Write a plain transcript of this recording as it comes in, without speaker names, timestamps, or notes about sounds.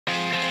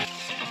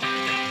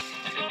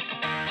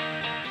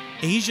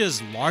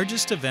Asia's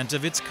largest event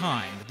of its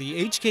kind,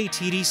 the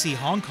HKTDC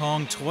Hong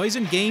Kong Toys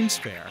and Games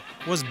Fair,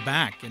 was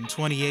back in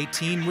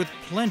 2018 with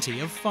plenty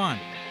of fun.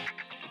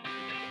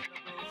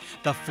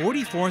 The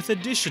 44th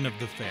edition of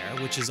the fair,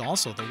 which is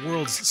also the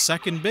world's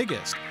second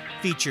biggest,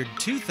 featured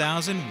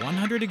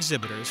 2,100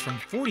 exhibitors from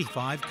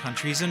 45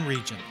 countries and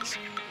regions.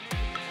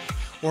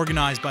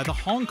 Organized by the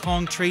Hong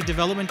Kong Trade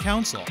Development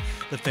Council,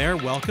 the fair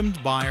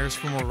welcomed buyers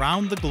from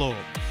around the globe,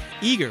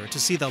 eager to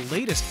see the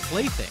latest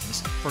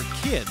playthings for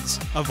kids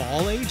of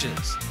all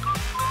ages.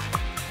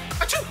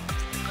 Achoo!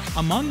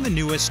 Among the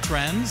newest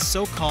trends,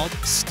 so-called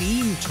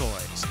STEAM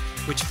toys,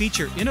 which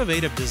feature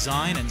innovative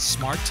design and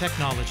smart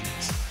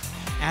technologies.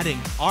 Adding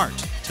art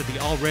to the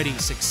already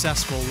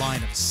successful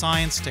line of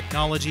science,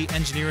 technology,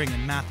 engineering,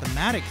 and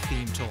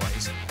mathematics-themed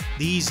toys,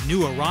 these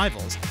new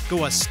arrivals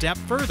go a step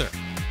further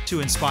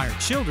to inspire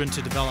children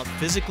to develop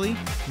physically,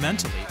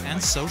 mentally,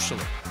 and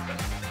socially.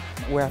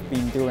 We have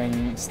been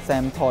doing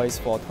STEM toys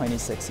for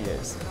 26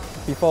 years.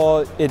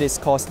 Before it is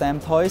called STEM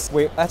toys,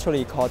 we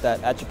actually call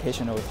that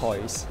educational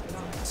toys.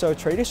 So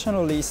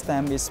traditionally,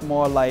 STEM is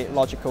more like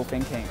logical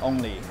thinking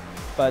only.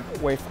 But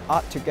with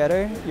art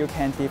together, you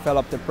can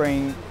develop the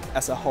brain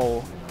as a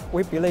whole.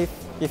 We believe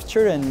if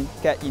children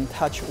get in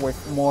touch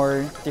with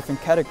more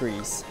different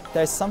categories,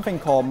 there's something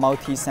called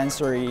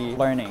multi-sensory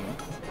learning.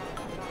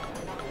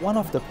 One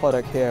of the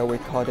products here, we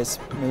call this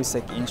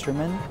music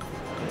instrument.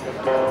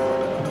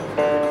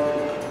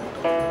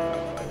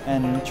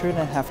 And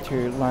children have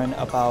to learn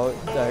about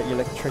the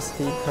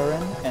electricity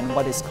current and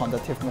what is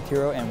conductive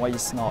material and what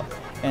is not.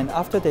 And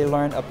after they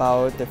learn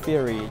about the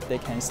theory, they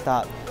can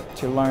start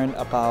to learn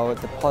about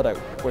the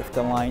product with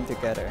the line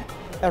together.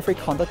 Every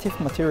conductive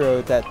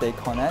material that they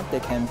connect,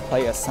 they can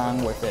play a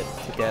song with it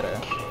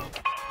together.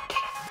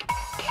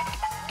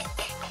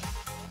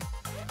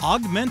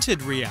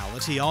 Augmented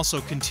reality also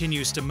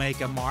continues to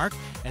make a mark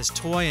as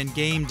toy and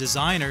game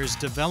designers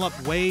develop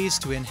ways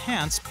to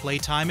enhance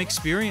playtime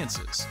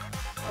experiences.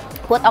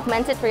 Put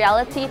augmented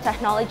reality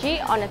technology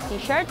on a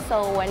t-shirt,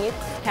 so when you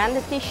scan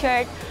the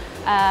t-shirt,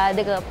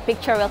 the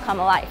picture will come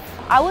alive.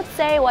 I would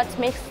say what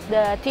makes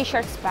the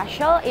t-shirt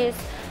special is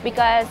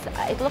because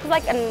it looks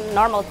like a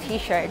normal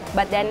t-shirt,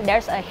 but then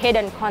there's a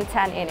hidden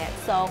content in it.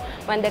 So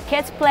when the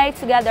kids play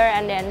together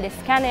and then they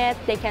scan it,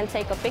 they can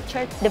take a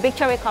picture, the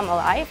picture will come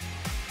alive.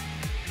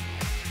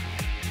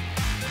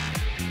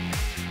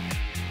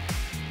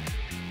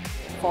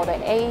 For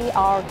the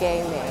AR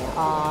gaming,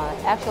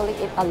 actually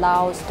it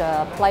allows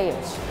the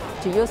players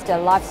to use their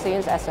live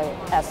scenes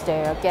as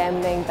their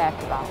gaming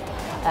background.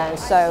 And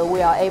so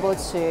we are able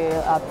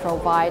to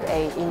provide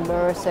an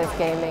immersive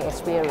gaming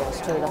experience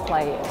to the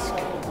players.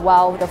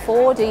 While the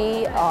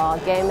 4D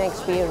gaming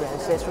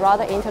experience is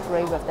rather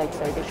integrated with the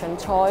traditional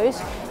toys,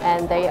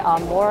 and they are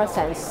more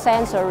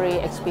sensory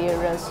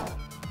experience.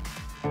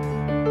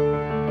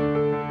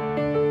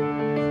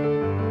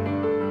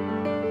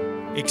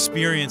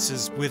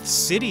 Experiences with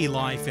city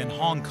life in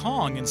Hong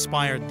Kong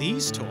inspired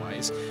these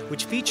toys,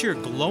 which feature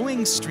glowing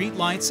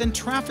streetlights and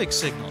traffic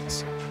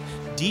signals.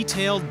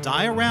 Detailed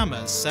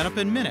dioramas set up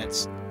in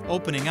minutes,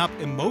 opening up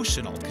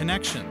emotional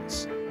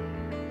connections.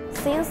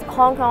 Since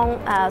Hong Kong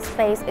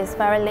space is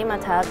very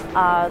limited,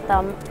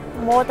 the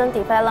modern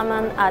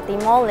development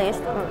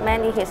demolished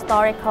many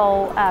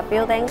historical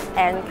buildings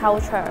and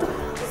culture.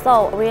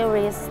 So we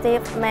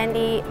received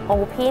many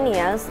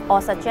opinions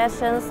or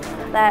suggestions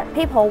that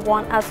people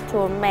want us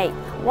to make.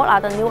 What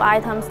are the new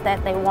items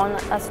that they want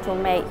us to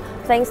make?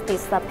 Things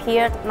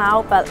disappeared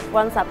now but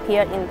once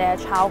appeared in their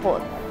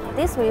childhood.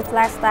 This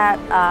reflects that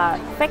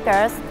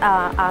figures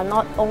are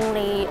not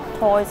only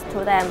toys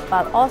to them,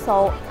 but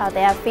also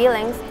their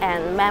feelings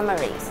and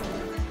memories.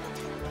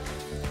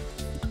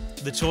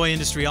 The toy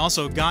industry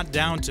also got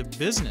down to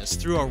business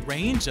through a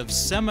range of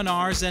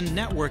seminars and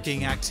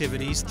networking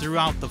activities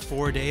throughout the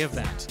 4-day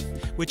event,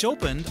 which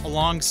opened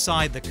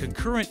alongside the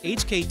concurrent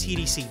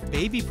HKTDC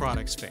Baby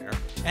Products Fair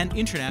and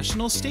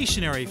International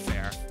Stationery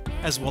Fair,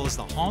 as well as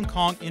the Hong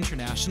Kong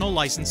International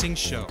Licensing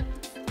Show.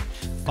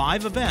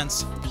 5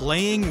 events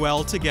playing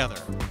well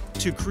together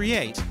to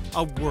create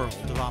a world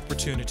of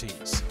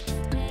opportunities.